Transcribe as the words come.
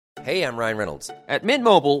Hey, I'm Ryan Reynolds. At Mint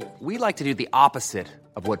Mobile, we like to do the opposite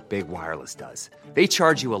of what Big Wireless does. They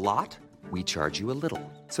charge you a lot, we charge you a little.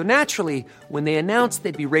 So naturally, when they announced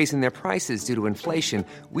they'd be raising their prices due to inflation,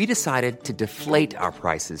 we decided to deflate our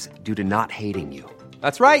prices due to not hating you.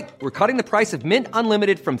 That's right. We're cutting the price of Mint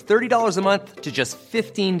Unlimited from $30 a month to just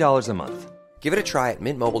 $15 a month. Give it a try at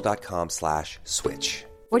mintmobile.com/switch.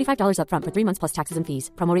 $45 up front for 3 months plus taxes and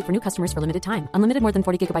fees. Promo rate for new customers for limited time. Unlimited more than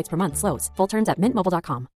 40 gigabytes per month. Slows full terms at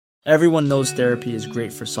mintmobile.com. Everyone knows therapy is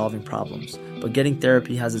great for solving problems, but getting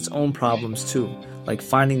therapy has its own problems too, like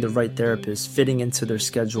finding the right therapist, fitting into their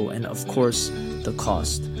schedule, and of course, the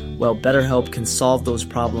cost. Well, BetterHelp can solve those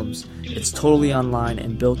problems. It's totally online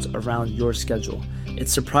and built around your schedule.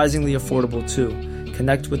 It's surprisingly affordable too.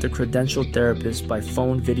 Connect with a credentialed therapist by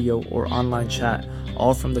phone, video, or online chat,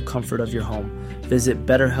 all from the comfort of your home. Visit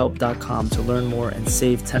BetterHelp.com to learn more and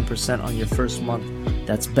save 10% on your first month.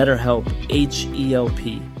 That's BetterHelp,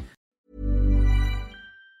 H-E-L-P.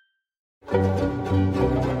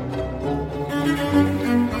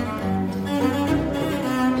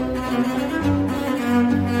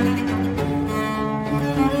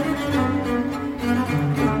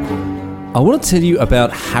 I want to tell you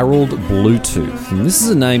about Harald Bluetooth, and this is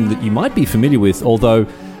a name that you might be familiar with, although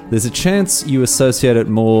there's a chance you associate it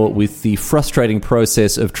more with the frustrating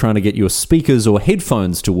process of trying to get your speakers or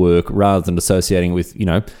headphones to work rather than associating with,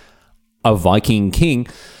 a Viking king.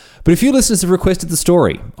 But a few listeners have requested the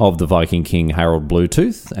story of the Viking king Harald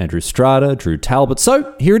Bluetooth, Andrew Strada, Drew Talbot,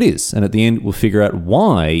 so here it is, and at the end we'll figure out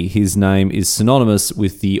why his name is synonymous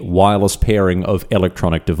with the wireless pairing of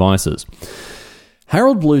electronic devices.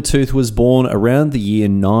 Harald Bluetooth was born around the year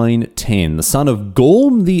 910, the son of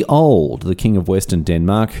Gorm the Old, the king of Western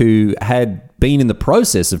Denmark, who had been in the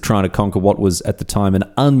process of trying to conquer what was at the time an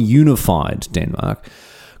ununified Denmark.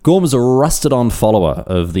 Gorm was a rusted-on follower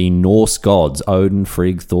of the Norse gods, Odin,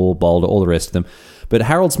 Frigg, Thor, Balder, all the rest of them. But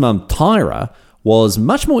Harald's mum, Tyra, was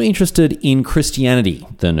much more interested in Christianity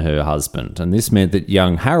than her husband, and this meant that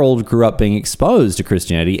young Harald grew up being exposed to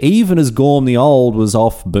Christianity, even as Gorm the Old was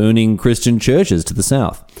off burning Christian churches to the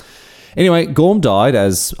south. Anyway, Gorm died,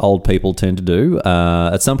 as old people tend to do,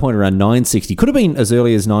 at some point around 960. Could have been as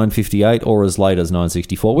early as 958 or as late as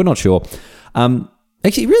 964. We're not sure.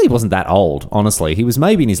 Actually, he really wasn't that old, honestly. He was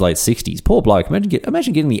maybe in his late 60s. Poor bloke.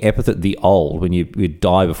 Imagine getting the epithet the old when you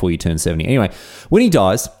die before you turn 70. Anyway, when he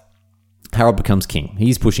dies, Harald becomes king.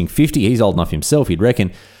 He's pushing 50. He's old enough himself, you'd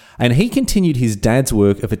reckon. And he continued his dad's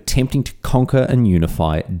work of attempting to conquer and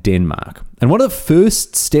unify Denmark. And one of the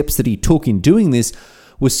first steps that he took in doing this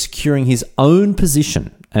was securing his own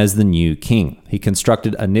position as the new king. He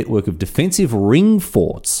constructed a network of defensive ring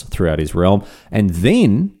forts throughout his realm, and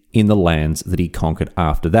then in the lands that he conquered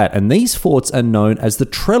after that. And these forts are known as the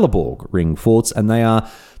Trelleborg ring forts, and they are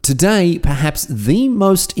today perhaps the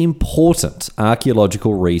most important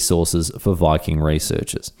archaeological resources for Viking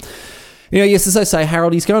researchers. Yes, as I say,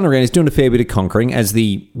 Harald, he's going around, he's doing a fair bit of conquering, as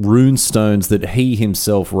the rune stones that he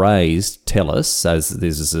himself raised tell us, as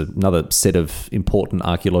there's another set of important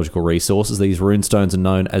archaeological resources. These rune stones are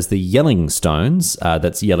known as the Yelling stones.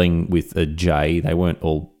 That's yelling with a J. They weren't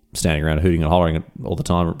all standing around hooting and hollering all the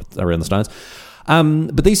time around the stones.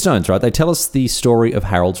 But these stones, right, they tell us the story of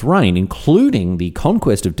Harald's reign, including the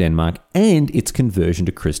conquest of Denmark and its conversion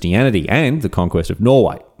to Christianity, and the conquest of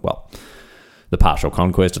Norway. Well, the partial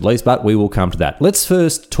conquest at least, but we will come to that. Let's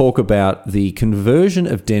first talk about the conversion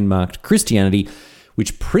of Denmark to Christianity,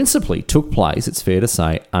 which principally took place, it's fair to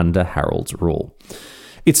say, under Harald's rule.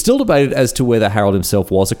 It's still debated as to whether Harald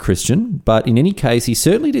himself was a Christian, but in any case, he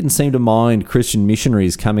certainly didn't seem to mind Christian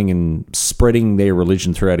missionaries coming and spreading their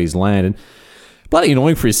religion throughout his land. And bloody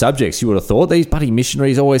annoying for his subjects, you would have thought. These bloody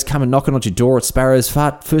missionaries always come and knocking on your door at Sparrow's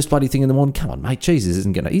Fart, first bloody thing in the morning. Come on, mate, Jesus he's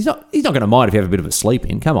not going to mind if you have a bit of a sleep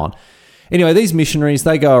in. Come on. Anyway, these missionaries,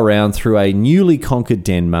 they go around through a newly conquered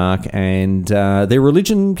Denmark, and their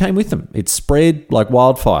religion came with them. It spread like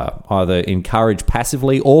wildfire, either encouraged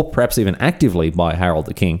passively or perhaps even actively by Harald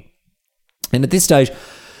the King. And at this stage,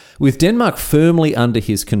 with Denmark firmly under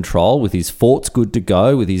his control, with his forts good to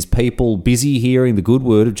go, with his people busy hearing the good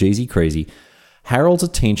word of Jeezy Creasy, Harald's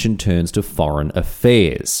attention turns to foreign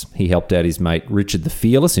affairs. He helped out his mate Richard the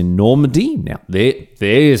Fearless in Normandy. Now,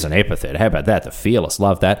 there's an epithet. How about that? The Fearless.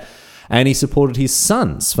 Love that. And he supported his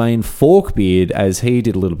son, Svein Forkbeard, as he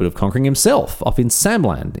did a little bit of conquering himself off in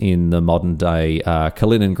Samland in the modern-day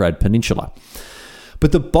Kaliningrad Peninsula.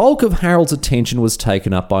 But the bulk of Harald's attention was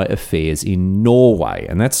taken up by affairs in Norway,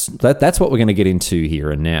 and that's what we're going to get into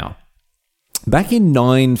here and now. Back in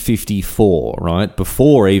 954, right,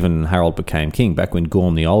 before even Harald became king, back when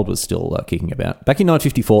Gorm the Old was still kicking about, back in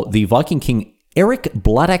 954, the Viking king Eric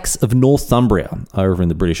Bloodaxe of Northumbria, over in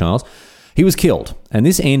the British Isles, he was killed, and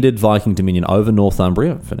this ended Viking dominion over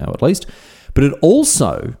Northumbria, for now at least. But it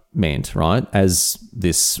also meant, right, as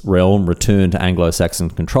this realm returned to Anglo-Saxon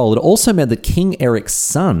control, it also meant that King Eric's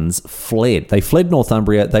sons fled. They fled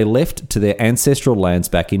Northumbria, they left to their ancestral lands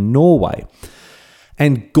back in Norway.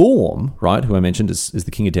 And Gorm, right, who I mentioned is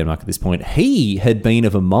the King of Denmark at this point, he had been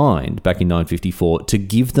of a mind back in 954 to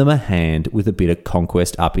give them a hand with a bit of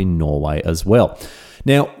conquest up in Norway as well.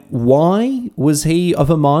 Now, why was he of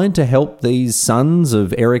a mind to help these sons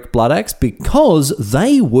of Eric Bloodaxe? Because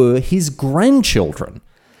they were his grandchildren.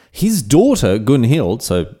 His daughter, Gunhild,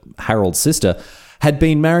 so Harald's sister, had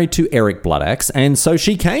been married to Eric Bloodaxe, and so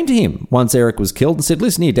she came to him once Eric was killed and said,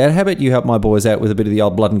 "Listen here, Dad, how about you help my boys out with a bit of the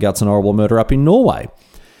old blood and guts and horrible murder up in Norway?"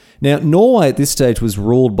 Now, Norway at this stage was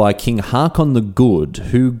ruled by King Hakon the Good,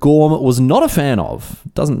 who Gorm was not a fan of.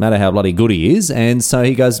 Doesn't matter how bloody good he is. And so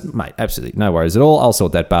he goes, "Mate, absolutely no worries at all. I'll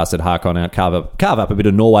sort that bastard Hakon out, carve up a bit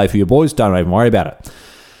of Norway for your boys. Don't even worry about it."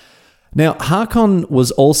 Now, Hakon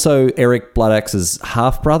was also Eric Bloodaxe's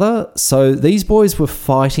half-brother. So these boys were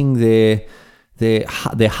fighting their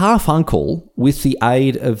half-uncle with the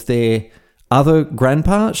aid of their other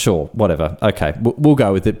grandpa. Sure, whatever. Okay, we'll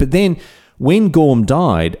go with it. But then, when Gorm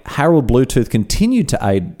died, Harald Bluetooth continued to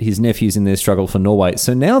aid his nephews in their struggle for Norway.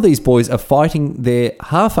 So now these boys are fighting their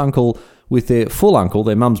half-uncle with their full uncle,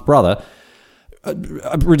 their mum's brother.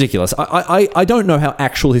 Ridiculous. I don't know how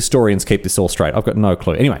actual historians keep this all straight. I've got no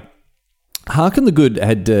clue. Anyway, Hakon the Good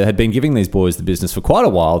had been giving these boys the business for quite a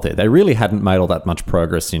while there. They really hadn't made all that much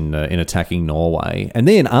progress in attacking Norway. And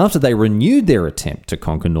then after they renewed their attempt to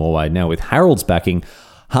conquer Norway, now with Harald's backing,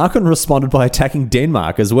 Hakon responded by attacking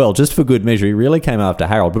Denmark as well, just for good measure. He really came after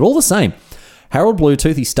Harald. But all the same, Harald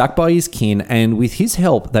Bluetooth, he stuck by his kin, and with his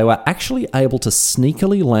help, they were actually able to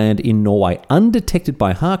sneakily land in Norway undetected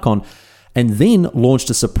by Hakon, and then launched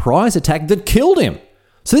a surprise attack that killed him.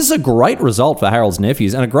 So this is a great result for Harald's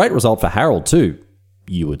nephews, and a great result for Harald too,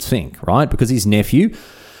 you would think, right? Because his nephew,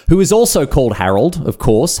 who is also called Harald, of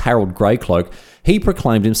course, Harald Greycloak, he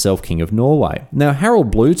proclaimed himself King of Norway. Now,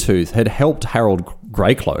 Harald Bluetooth had helped Harald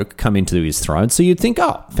Greycloak come into his throne, so you'd think,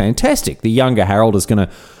 oh, fantastic. The younger Harald is going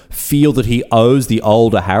to feel that he owes the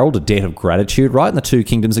older Harald a debt of gratitude, right? And the two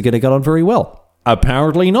kingdoms are going to get on very well.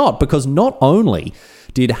 Apparently not, because not only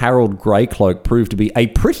did Harald Greycloak prove to be a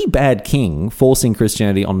pretty bad king, forcing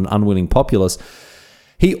Christianity on an unwilling populace,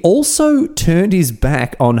 he also turned his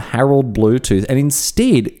back on Harald Bluetooth and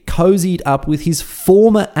instead cozied up with his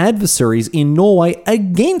former adversaries in Norway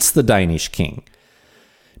against the Danish king.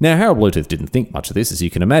 Now, Harald Bluetooth didn't think much of this, as you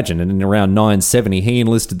can imagine, and in around 970, he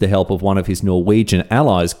enlisted the help of one of his Norwegian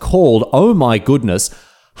allies called, oh my goodness,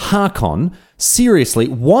 Hakon. Seriously,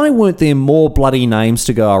 why weren't there more bloody names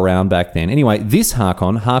to go around back then? Anyway, this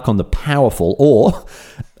Hakon the Powerful, or,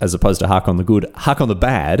 as opposed to Hakon the Good, Hakon the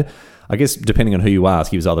Bad, I guess depending on who you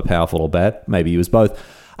ask, he was either powerful or bad. Maybe he was both.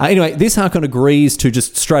 Anyway, this Hakon agrees to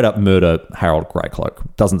just straight up murder Harald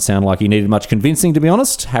Greycloak. Doesn't sound like he needed much convincing, to be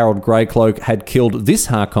honest. Harald Greycloak had killed this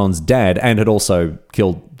Hakon's dad and had also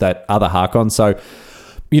killed that other Hakon, so,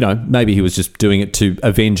 you know, maybe he was just doing it to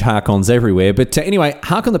avenge Hakons everywhere. But anyway,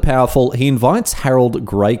 Hakon the Powerful, he invites Harald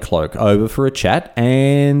Greycloak over for a chat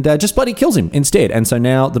and just bloody kills him instead. And so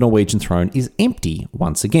now the Norwegian throne is empty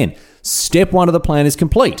once again. Step one of the plan is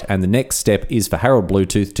complete. And the next step is for Harald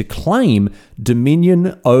Bluetooth to claim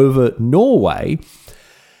dominion over Norway,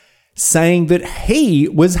 saying that he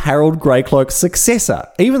was Harald Greycloak's successor.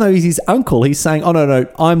 Even though he's his uncle, he's saying, oh, no,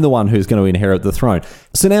 I'm the one who's going to inherit the throne.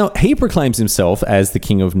 So now he proclaims himself as the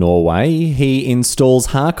King of Norway. He installs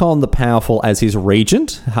Hakon the Powerful as his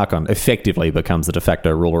regent. Hakon effectively becomes the de facto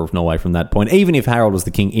ruler of Norway from that point. Even if Harald was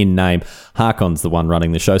the king in name, Hakon's the one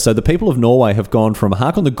running the show. So the people of Norway have gone from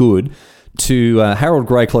Hakon the Good to Harald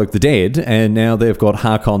Greycloak the Dead, and now they've got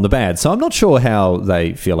Hakon the Bad. So I'm not sure how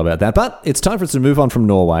they feel about that, but it's time for us to move on from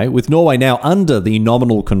Norway. With Norway now under the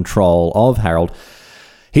nominal control of Harald,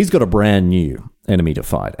 he's got a brand new enemy to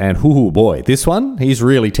fight. And boy, this one, he's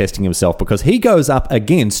really testing himself because he goes up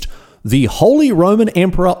against the Holy Roman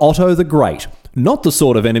Emperor Otto the Great. Not the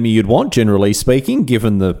sort of enemy you'd want, generally speaking,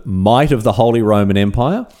 given the might of the Holy Roman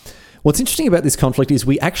Empire. What's interesting about this conflict is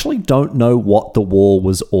we actually don't know what the war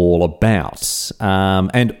was all about.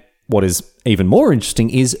 And what is even more interesting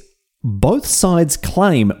is both sides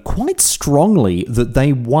claim quite strongly that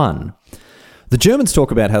they won. The Germans talk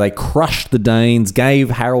about how they crushed the Danes, gave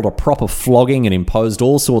Harald a proper flogging and imposed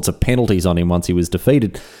all sorts of penalties on him once he was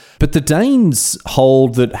defeated. But the Danes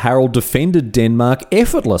hold that Harald defended Denmark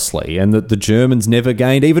effortlessly and that the Germans never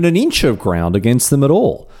gained even an inch of ground against them at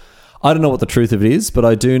all. I don't know what the truth of it is, but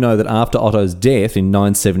I do know that after Otto's death in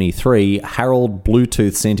 973, Harald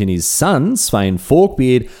Bluetooth sent in his son, Svein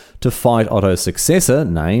Forkbeard, to fight Otto's successor,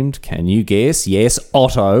 named, can you guess? Yes,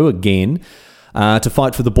 Otto again, to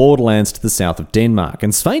fight for the borderlands to the south of Denmark.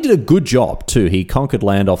 And Svein did a good job too. He conquered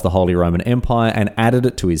land off the Holy Roman Empire and added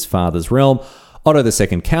it to his father's realm. Otto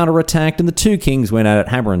II counterattacked, and the two kings went at it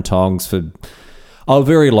hammer and tongs for a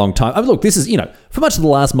very long time. I mean, look, this is, for much of the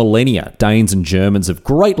last millennia, Danes and Germans have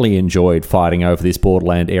greatly enjoyed fighting over this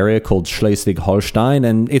borderland area called Schleswig-Holstein,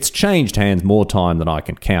 and it's changed hands more time than I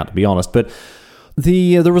can count, to be honest. But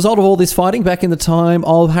the result of all this fighting back in the time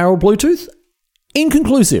of Harald Bluetooth?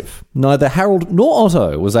 Inconclusive. Neither Harald nor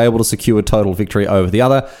Otto was able to secure total victory over the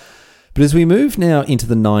other. But as we move now into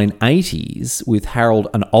the 980s, with Harald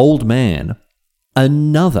an old man,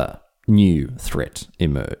 another new threat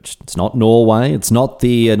emerged. It's not Norway. It's not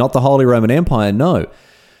the Holy Roman Empire. No.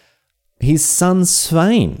 His son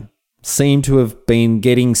Svein seemed to have been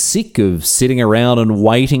getting sick of sitting around and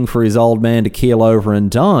waiting for his old man to keel over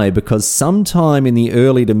and die, because sometime in the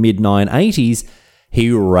early to mid 980s,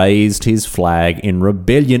 he raised his flag in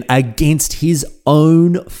rebellion against his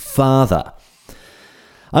own father.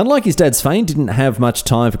 Unlike his dad, Svein didn't have much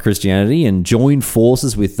time for Christianity and joined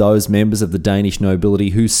forces with those members of the Danish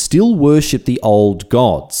nobility who still worship the old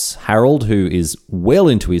gods. Harald, who is well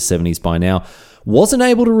into his 70s by now, wasn't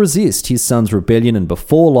able to resist his son's rebellion, and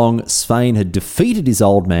before long, Svein had defeated his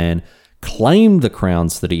old man, claimed the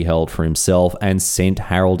crowns that he held for himself, and sent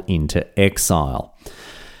Harald into exile.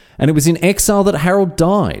 And it was in exile that Harald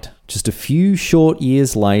died, just a few short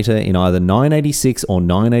years later in either 986 or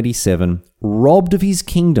 987, robbed of his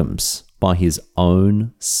kingdoms by his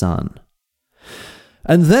own son.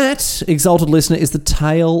 And that, exalted listener, is the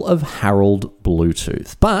tale of Harald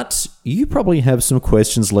Bluetooth. But you probably have some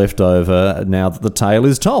questions left over now that the tale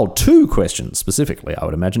is told. Two questions specifically, I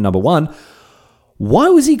would imagine. Number one, why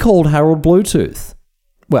was he called Harald Bluetooth?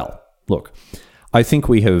 Well, look, I think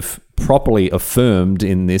we have properly affirmed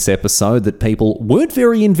in this episode that people weren't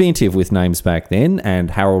very inventive with names back then, and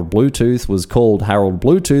Harald Bluetooth was called Harald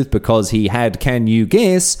Bluetooth because he had, can you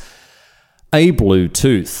guess, a blue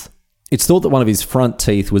tooth. It's thought that one of his front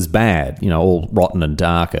teeth was bad, all rotten and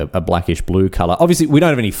dark, a blackish blue colour. Obviously, we don't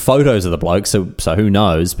have any photos of the bloke, so who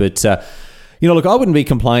knows, but look, I wouldn't be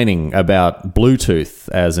complaining about Bluetooth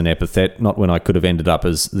as an epithet, not when I could have ended up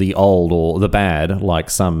as the old or the bad, like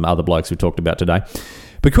some other blokes we talked about today.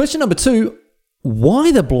 But question number two,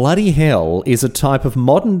 why the bloody hell is a type of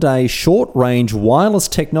modern-day short-range wireless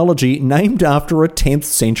technology named after a 10th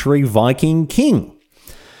century Viking king?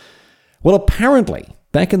 Well, apparently,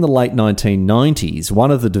 back in the late 1990s,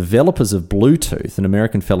 one of the developers of Bluetooth, an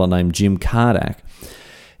American fellow named Jim Kardak,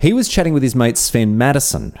 he was chatting with his mate Sven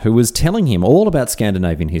Madison, who was telling him all about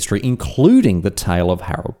Scandinavian history, including the tale of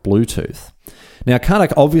Harald Bluetooth. Now,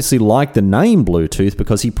 Kardak obviously liked the name Bluetooth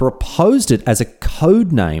because he proposed it as a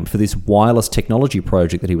code name for this wireless technology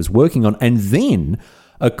project that he was working on, and then,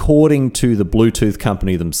 according to the Bluetooth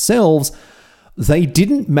company themselves, they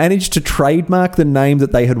didn't manage to trademark the name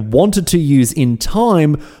that they had wanted to use in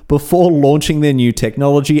time before launching their new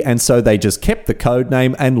technology, and so they just kept the code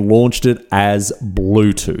name and launched it as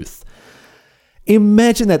Bluetooth.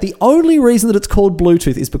 Imagine that. The only reason that it's called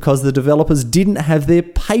Bluetooth is because the developers didn't have their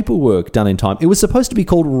paperwork done in time. It was supposed to be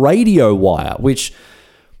called radio wire, which,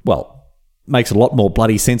 well, makes a lot more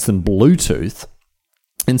bloody sense than Bluetooth.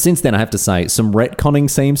 And since then, I have to say, some retconning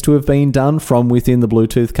seems to have been done from within the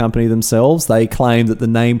Bluetooth company themselves. They claim that the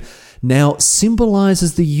name now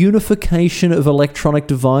symbolizes the unification of electronic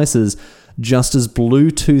devices, just as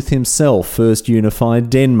Bluetooth himself first unified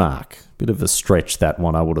Denmark. Bit of a stretch, that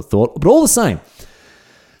one, I would have thought. But all the same,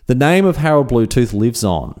 the name of Harald Bluetooth lives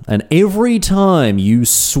on. And every time you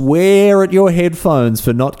swear at your headphones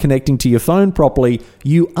for not connecting to your phone properly,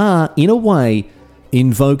 you are, in a way,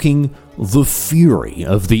 invoking the fury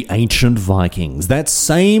of the ancient Vikings. That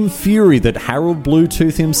same fury that Harald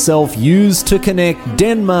Bluetooth himself used to connect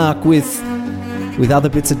Denmark with other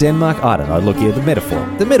bits of Denmark. I don't know. Look here, the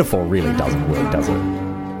metaphor really doesn't work, does it?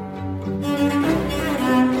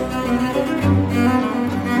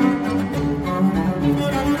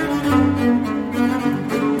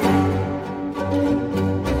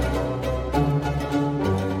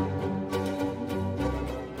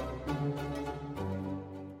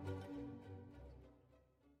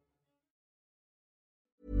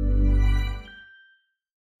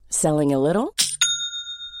 Selling a little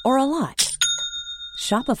or a lot?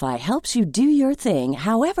 Shopify helps you do your thing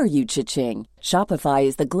however you cha-ching. Shopify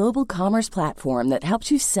is the global commerce platform that helps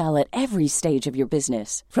you sell at every stage of your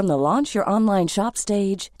business. From the launch your online shop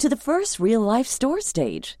stage to the first real-life store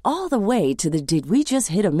stage, all the way to the did we just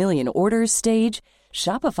hit a million orders stage.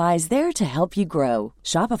 Shopify is there to help you grow.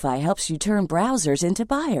 Shopify helps you turn browsers into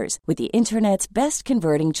buyers with the internet's best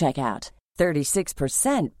converting checkout.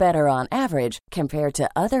 36% better on average compared to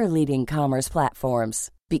other leading commerce platforms.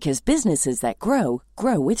 Because businesses that grow,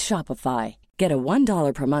 grow with Shopify. Get a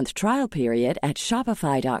 $1 per month trial period at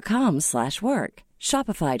shopify.com/work.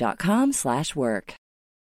 Shopify.com/work.